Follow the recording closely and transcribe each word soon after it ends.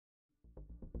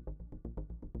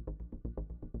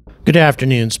Good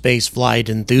afternoon, spaceflight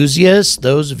enthusiasts.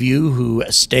 Those of you who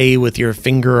stay with your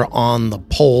finger on the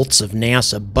pulse of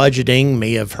NASA budgeting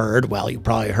may have heard, well, you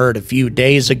probably heard a few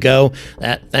days ago,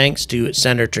 that thanks to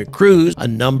Senator Cruz, a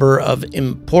number of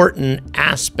important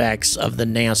aspects of the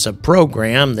NASA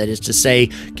program, that is to say,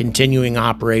 continuing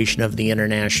operation of the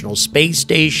International Space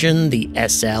Station, the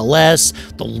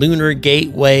SLS, the Lunar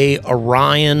Gateway,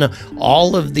 Orion,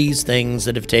 all of these things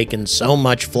that have taken so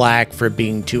much flack for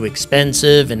being too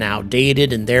expensive and outdated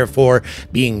and therefore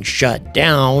being shut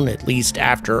down, at least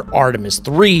after Artemis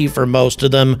 3 for most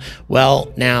of them.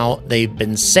 Well, now they've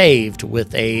been saved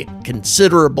with a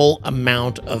considerable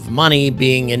amount of money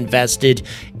being invested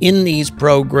in these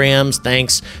programs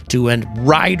thanks to a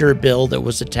rider bill that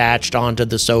was attached onto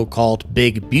the so-called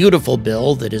Big Beautiful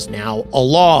Bill that is now a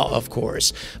law, of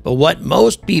course. But what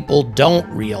most people don't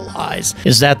realize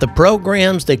is that the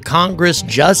programs that Congress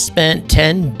just spent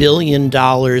 $10 billion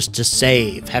to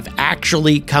save have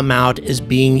actually come out as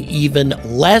being even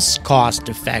less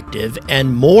cost-effective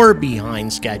and more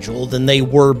behind schedule than they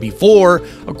were before,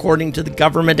 according to the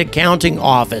Government Accounting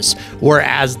Office,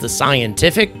 whereas the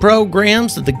scientific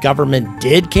programs that the government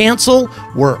did cancel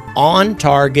were on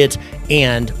target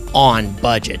and on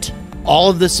budget. All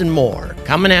of this and more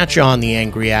coming at you on The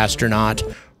Angry Astronaut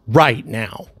right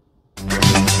now.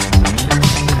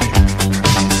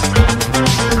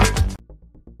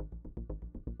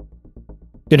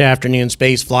 Good afternoon,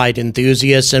 spaceflight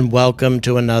enthusiasts, and welcome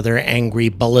to another Angry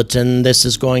Bulletin. This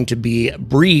is going to be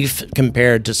brief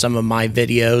compared to some of my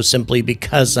videos simply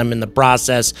because I'm in the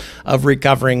process of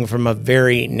recovering from a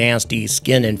very nasty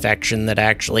skin infection that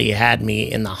actually had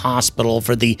me in the hospital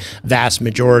for the vast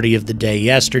majority of the day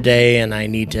yesterday, and I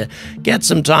need to get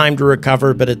some time to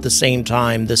recover, but at the same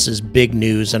time, this is big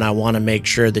news, and I want to make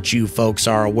sure that you folks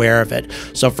are aware of it.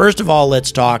 So first of all,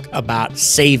 let's talk about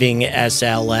saving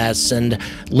SLS and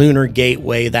Lunar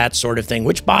Gateway, that sort of thing,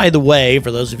 which, by the way, for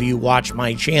those of you who watch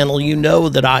my channel, you know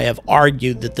that I have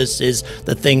argued that this is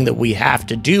the thing that we have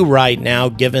to do right now,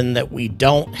 given that we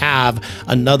don't have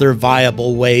another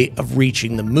viable way of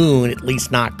reaching the moon, at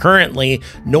least not currently,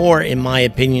 nor, in my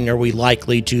opinion, are we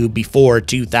likely to before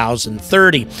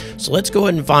 2030. So let's go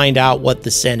ahead and find out what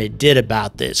the Senate did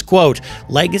about this. Quote,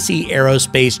 legacy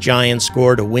aerospace giants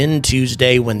scored a win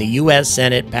Tuesday when the U.S.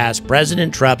 Senate passed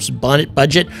President Trump's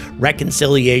budget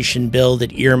reconciliation bill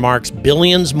that earmarks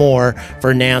billions more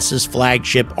for NASA's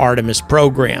flagship Artemis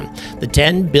program. The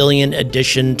 $10 billion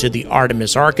addition to the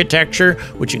Artemis architecture,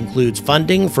 which includes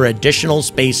funding for additional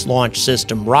Space Launch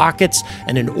System rockets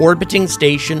and an orbiting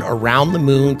station around the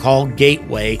moon called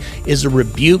Gateway, is a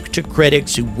rebuke to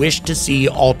critics who wish to see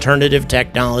alternative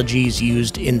technologies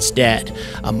used instead.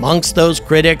 Amongst those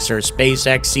critics are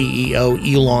SpaceX CEO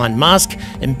Elon Musk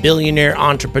and billionaire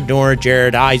entrepreneur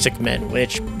Jared Isaacman,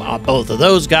 which both of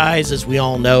those guys, as we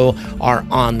all know, are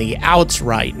on the outs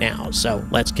right now. So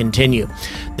let's continue.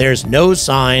 There's no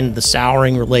sign the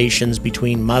souring relations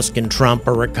between Musk and Trump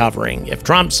are recovering. If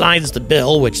Trump signs the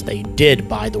bill, which they did,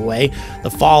 by the way,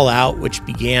 the fallout, which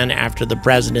began after the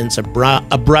president's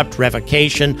abrupt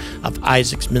revocation of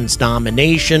Isaacman's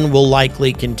nomination, will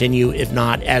likely continue, if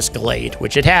not escalate,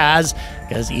 which it has,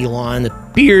 because Elon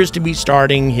appears to be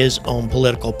starting his own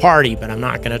political party, but I'm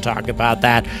not going to talk about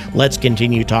that. Let's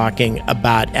continue talking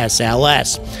about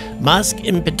SLS. Musk,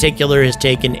 in particular, has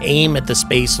taken aim at the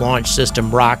Space Launch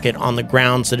System rocket on the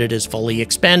grounds that it is fully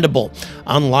expendable.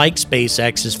 Unlike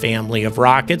SpaceX's family of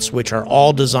rockets, which are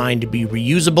all designed to be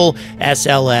reusable,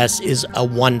 SLS is a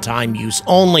one-time use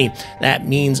only. That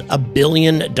means a $1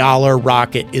 billion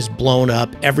rocket is blown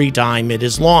up every time it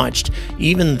is launched.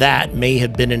 Even that may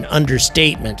have been an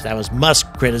understatement. That was Musk's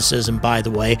criticism, by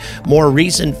the way. More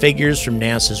recent figures from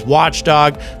NASA's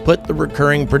watchdog put the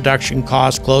recurring production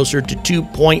cost closer to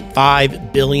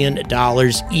 $2.5 billion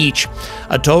each.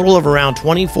 A total of around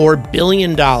 $24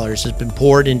 billion has been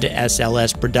poured into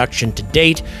SLS production to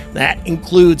date. That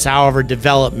includes, however,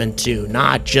 development too,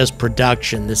 not just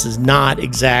production. This is not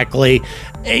exactly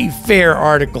a fair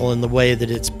article in the way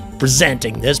that it's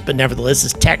presenting this, but nevertheless,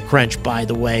 this is TechCrunch, by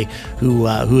the way, who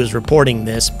is reporting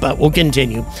this, but we'll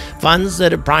continue. Funds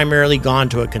that have primarily gone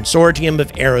to a consortium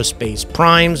of aerospace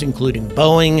primes, including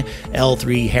Boeing,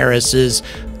 L3 Harris's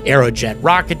Aerojet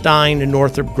Rocketdyne, and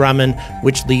Northrop Grumman,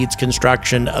 which leads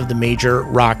construction of the major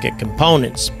rocket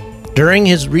components. During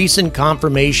his recent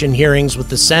confirmation hearings with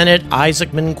the Senate,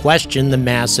 Isaacman questioned the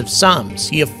massive sums.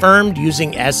 He affirmed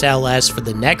using SLS for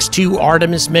the next two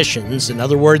Artemis missions, in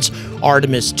other words,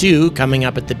 Artemis 2 coming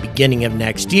up at the beginning of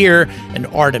next year, and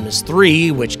Artemis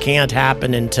 3, which can't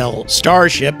happen until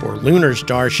Starship, or Lunar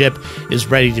Starship, is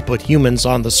ready to put humans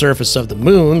on the surface of the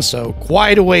moon, so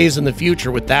quite a ways in the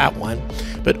future with that one.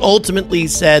 but ultimately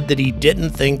said that he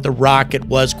didn't think the rocket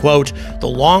was, quote, the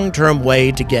long-term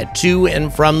way to get to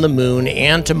and from the moon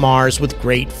and to Mars with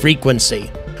great frequency.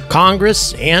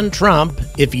 Congress and Trump,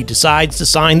 if he decides to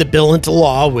sign the bill into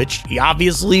law, which he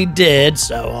obviously did,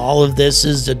 so all of this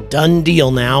is a done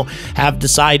deal now, have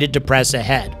decided to press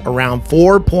ahead. Around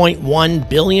 $4.1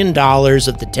 billion of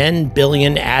the $10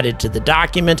 billion added to the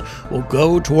document will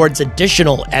go towards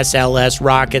additional SLS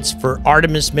rockets for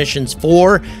Artemis missions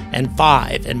 4 and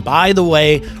 5. And by the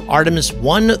way, Artemis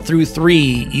 1 through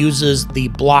 3 uses the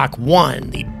Block 1,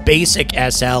 the basic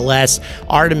SLS.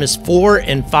 Artemis 4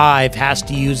 and 5 has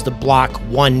to use the Block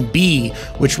 1B,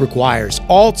 which requires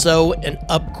also an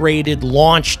upgraded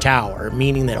launch tower,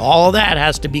 meaning that all of that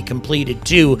has to be completed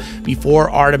too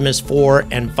before Artemis 4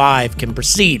 and 5 can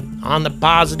proceed. On the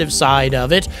positive side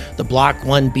of it, the Block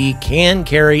 1B can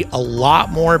carry a lot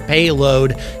more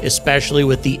payload, especially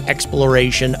with the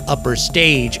exploration upper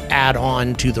stage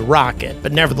add-on to the rocket.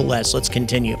 But nevertheless, let's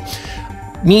continue.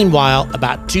 Meanwhile,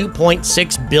 about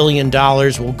 $2.6 billion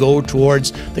will go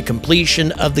towards the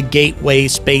completion of the Gateway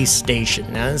space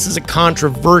station. Now, this is a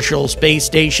controversial space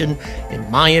station.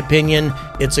 In my opinion,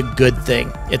 it's a good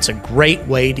thing. It's a great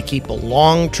way to keep a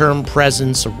long-term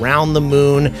presence around the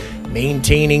moon,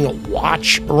 maintaining a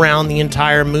watch around the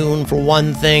entire moon for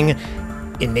one thing,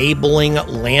 enabling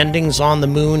landings on the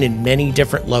moon in many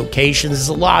different locations. There's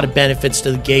a lot of benefits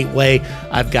to the Gateway.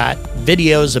 I've got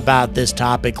videos about this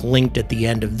topic linked at the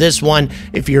end of this one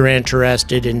if you're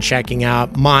interested in checking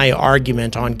out my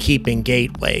argument on keeping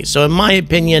Gateway. So in my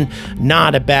opinion,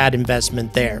 not a bad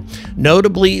investment there.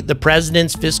 Notably, the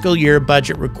president's fiscal year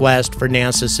budget request for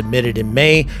NASA submitted in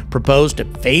May proposed to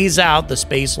phase out the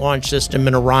Space Launch System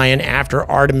in Orion after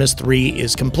Artemis 3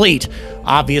 is complete.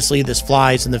 Obviously, this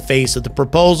flies in the face of the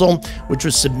proposal, which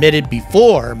was submitted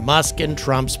before Musk and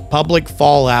Trump's public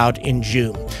fallout in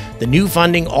June. The new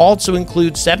funding also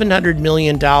includes $700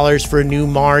 million for a new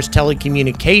Mars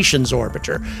telecommunications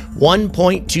orbiter.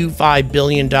 $1.25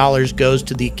 billion goes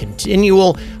to the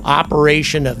continual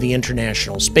operation of the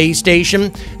International Space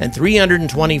Station, and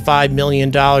 $325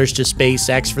 million to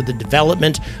SpaceX for the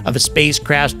development of a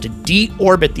spacecraft to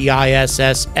deorbit the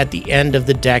ISS at the end of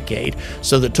the decade.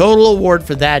 So the total award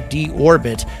for that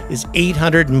deorbit is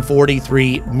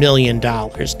 $843 million.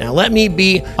 Now, let me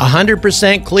be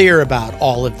 100% clear about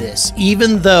all of this.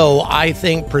 Even though I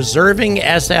think preserving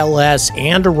SLS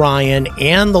and Orion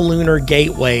and the Lunar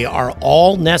Gateway are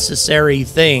all necessary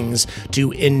things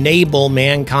to enable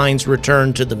mankind's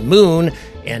return to the moon,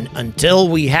 and until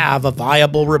we have a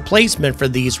viable replacement for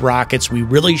these rockets, we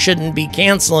really shouldn't be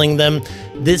canceling them.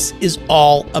 This is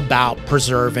all about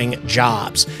preserving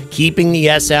jobs. Keeping the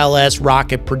SLS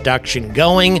rocket production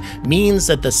going means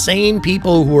that the same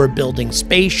people who are building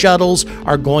space shuttles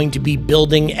are going to be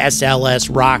building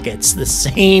SLS rockets. The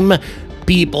same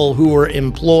people who were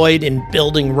employed in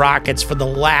building rockets for the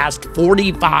last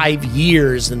 45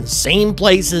 years in the same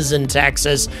places in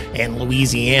Texas and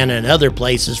Louisiana and other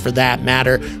places for that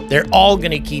matter, they're all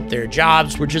going to keep their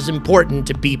jobs, which is important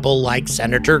to people like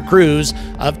Senator Cruz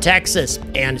of Texas.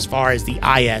 And as far as the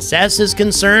ISS is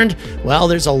concerned, well,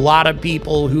 there's a lot of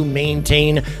people who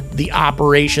maintain the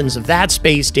operations of that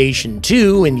space station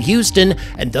too in Houston,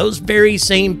 and those very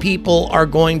same people are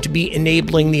going to be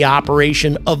enabling the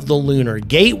operation of the Lunar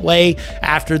Gateway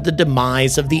after the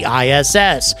demise of the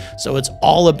ISS. So it's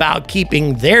all about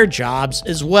keeping their jobs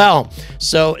as well.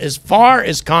 So as far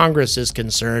as Congress is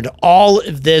concerned, all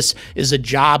of this is a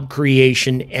job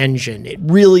creation engine. It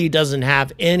really doesn't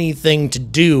have anything to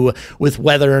do with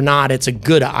whether or not it's a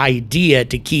good idea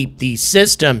to keep these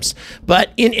systems.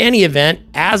 But in any event,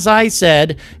 as I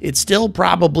said, it's still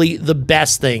probably the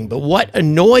best thing. But what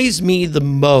annoys me the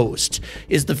most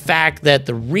is the fact that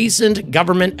the recent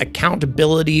Government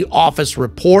Accountability Office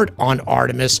report on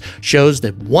Artemis shows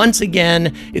that once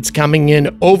again, it's coming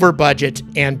in over budget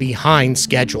and behind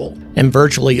schedule. And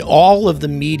virtually all of the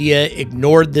media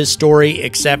ignored this story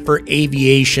except for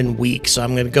Aviation Week. So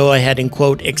I'm going to go ahead and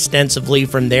quote extensively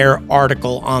from their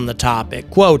article on the topic.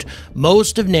 Quote,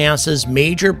 most of NASA's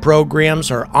major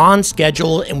programs are on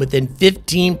schedule and within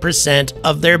 15%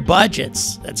 of their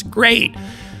budgets. That's great.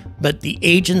 But the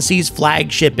agency's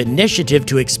flagship initiative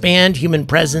to expand human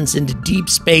presence into deep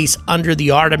space under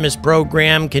the Artemis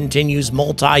program continues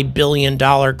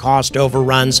multi-billion-dollar cost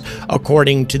overruns,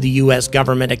 according to the U.S.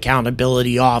 Government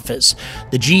Accountability Office.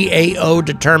 The GAO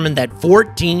determined that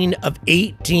 14 of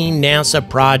 18 NASA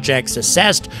projects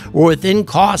assessed were within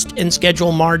cost and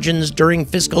schedule margins during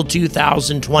fiscal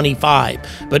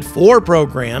 2025, but 4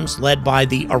 programs, led by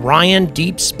the Orion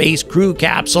Deep Space Crew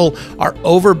Capsule, are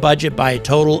over budget by a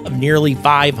total of of nearly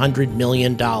 $500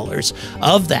 million.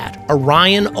 Of that,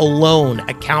 Orion alone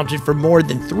accounted for more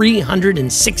than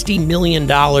 $360 million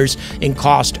in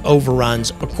cost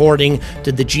overruns, according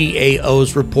to the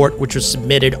GAO's report, which was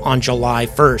submitted on July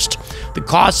 1st. The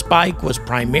cost spike was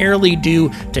primarily due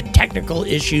to technical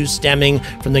issues stemming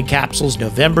from the capsule's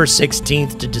November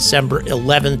 16th to December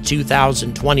 11th,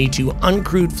 2022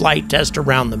 uncrewed flight test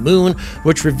around the moon,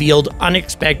 which revealed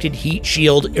unexpected heat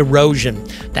shield erosion.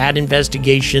 That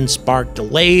investigation sparked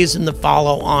delays in the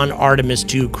follow-on Artemis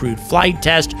II crewed flight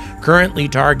test, currently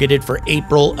targeted for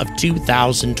April of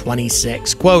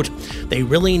 2026. Quote, "They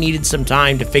really needed some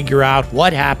time to figure out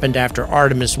what happened after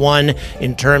Artemis I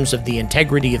in terms of the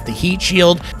integrity of the heat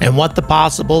shield and what the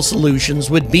possible solutions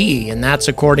would be," and that's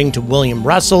according to William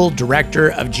Russell, Director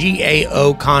of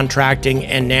GAO Contracting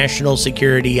and National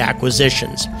Security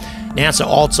Acquisitions. NASA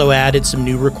also added some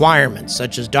new requirements,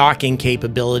 such as docking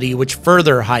capability, which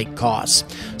further hiked costs.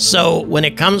 So when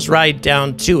it comes right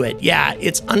down to it, yeah,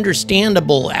 it's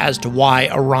understandable as to why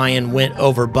Orion went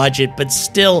over budget, but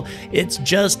still, it's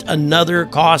just another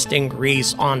cost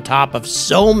increase on top of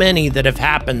so many that have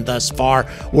happened thus far,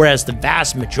 whereas the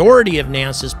vast majority of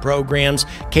NASA's programs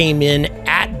came in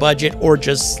at budget or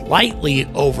just slightly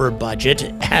over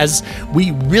budget, as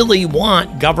we really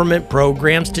want government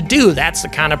programs to do. That's the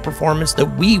kind of performance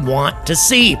that we want to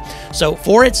see. So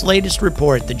for its latest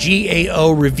report, the GAO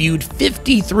reviewed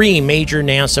 53 major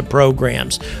NASA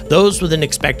programs, those with an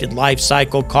expected life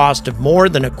cycle cost of more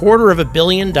than $250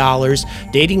 million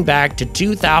dating back to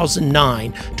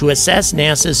 2009 to assess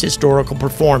NASA's historical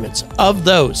performance. Of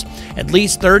those, at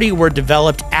least 30 were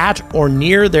developed at or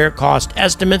near their cost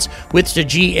estimates, with the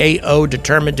GAO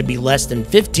determined to be less than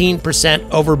 15%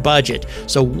 over budget.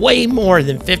 So way more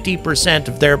than 50%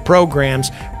 of their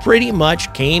programs pretty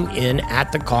much came in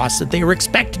at the cost that they were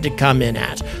expected to come in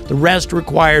at. The rest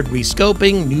required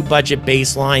rescoping, new budget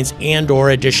baselines, and/or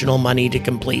additional money to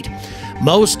complete.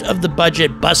 Most of the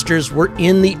budget busters were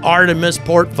in the Artemis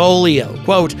portfolio.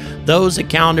 Quote, "Those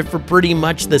accounted for pretty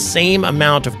much the same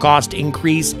amount of cost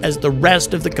increase as the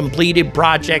rest of the completed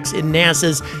projects in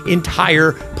NASA's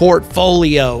entire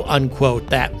portfolio," unquote.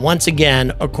 That, once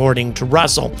again, according to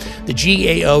Russell. The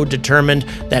GAO determined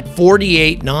that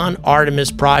 48 non-Artemis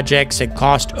projects had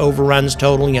cost overruns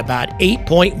totaling about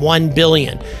 $8.1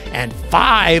 billion, and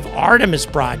 5 Artemis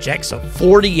projects, so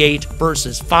 48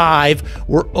 versus 5,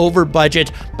 were over budget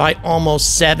by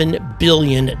almost $7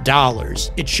 billion.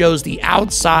 It shows the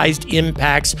outsized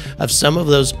impacts of some of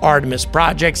those Artemis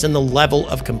projects and the level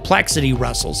of complexity,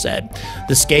 Russell said.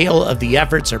 The scale of the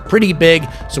efforts are pretty big,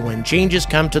 so when changes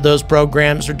come to those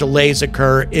programs or delays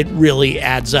occur, it really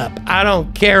adds up. I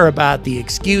don't care about the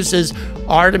excuses.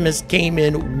 Artemis came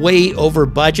in way over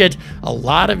budget. A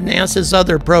lot of NASA's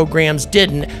other programs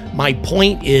didn't. My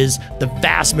point is, the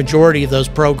vast majority of those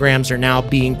programs are now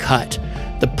being cut.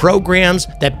 The programs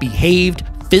that behaved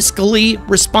fiscally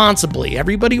responsibly,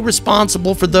 everybody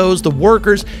responsible for those, the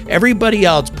workers, everybody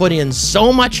else put in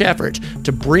so much effort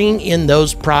to bring in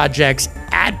those projects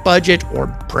at budget or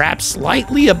perhaps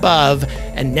slightly above,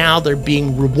 and now they're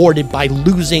being rewarded by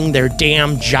losing their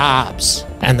damn jobs.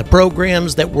 And the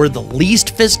programs that were the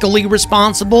least fiscally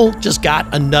responsible just got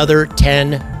another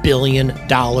 $10 billion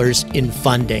in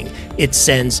funding. It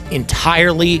sends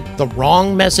entirely the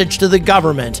wrong message to the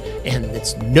government, and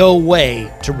it's no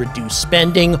way to reduce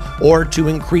spending or to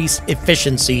increase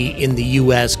efficiency in the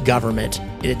U.S. government.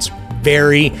 It's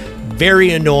very,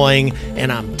 very annoying,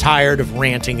 and I'm tired of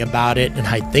ranting about it, and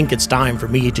I think it's time for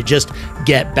me to just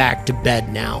get back to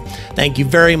bed now. Thank you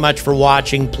very much for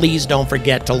watching. Please don't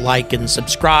forget to like and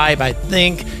subscribe. I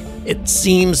think it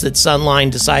seems that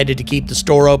Sunline decided to keep the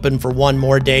store open for one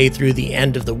more day through the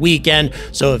end of the weekend,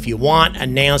 so if you want a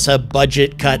NASA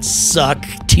budget cut suck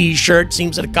t-shirt,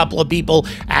 seems that a couple of people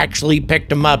actually picked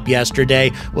them up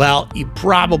yesterday. Well, you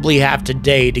probably have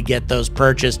today to get those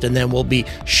purchased, and then we'll be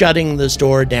shutting the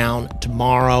store down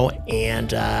tomorrow,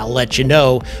 and I'll let you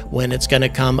know when it's going to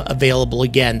come available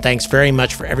again. Thanks very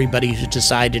much for everybody who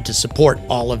decided to support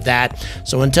all of that.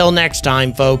 So until next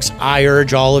time, folks, I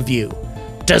urge all of you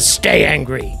to stay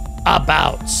angry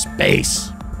about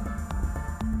space.